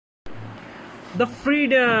The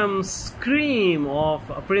freedom scream of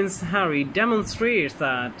Prince Harry demonstrates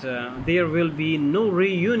that there will be no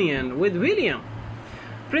reunion with William.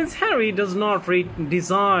 Prince Harry does not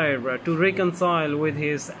desire to reconcile with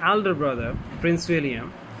his elder brother, Prince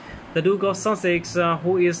William. The Duke of Sussex,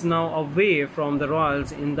 who is now away from the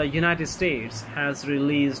royals in the United States, has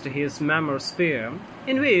released his memoir Spare,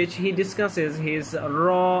 in which he discusses his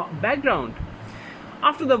raw background.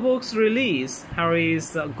 After the book's release,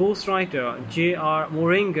 Harry's ghostwriter J.R.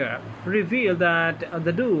 Moehringer revealed that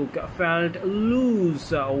the Duke felt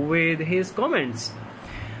loose with his comments.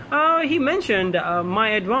 He mentioned my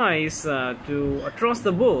advice to trust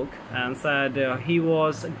the book and said he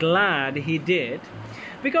was glad he did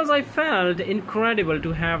because I felt incredible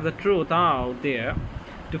to have the truth out there,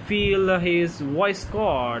 to feel his voice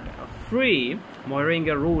cord free,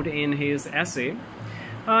 Moehringer wrote in his essay.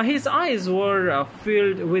 His eyes were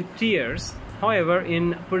filled with tears. However,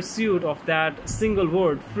 in pursuit of that single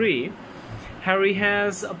word, free, Harry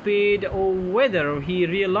has paid, whether he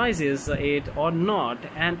realizes it or not,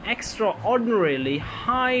 an extraordinarily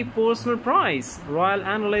high personal price, royal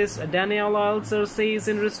analyst Daniela Elser says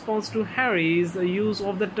in response to Harry's use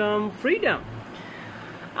of the term freedom.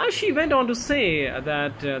 She went on to say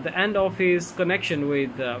that the end of his connection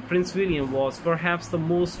with Prince William was perhaps the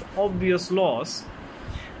most obvious loss.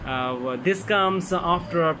 This comes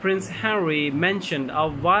after Prince Harry mentioned a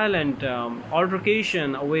violent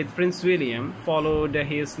altercation with Prince William followed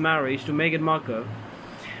his marriage to Meghan Markle.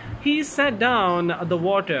 He sat down the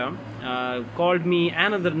water, called me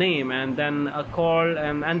another name, and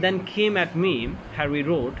then came at me, Harry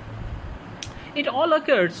wrote. It all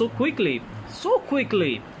occurred so quickly, so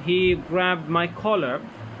quickly. He grabbed my collar,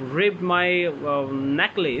 ripped my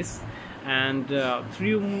necklace, and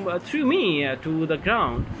threw me to the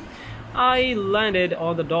ground. I landed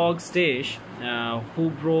on the dog's dish,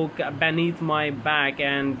 who broke beneath my back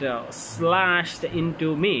and slashed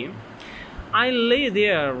into me. I lay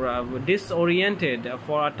there disoriented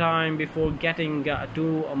for a time before getting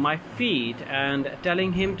to my feet and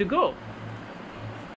telling him to go.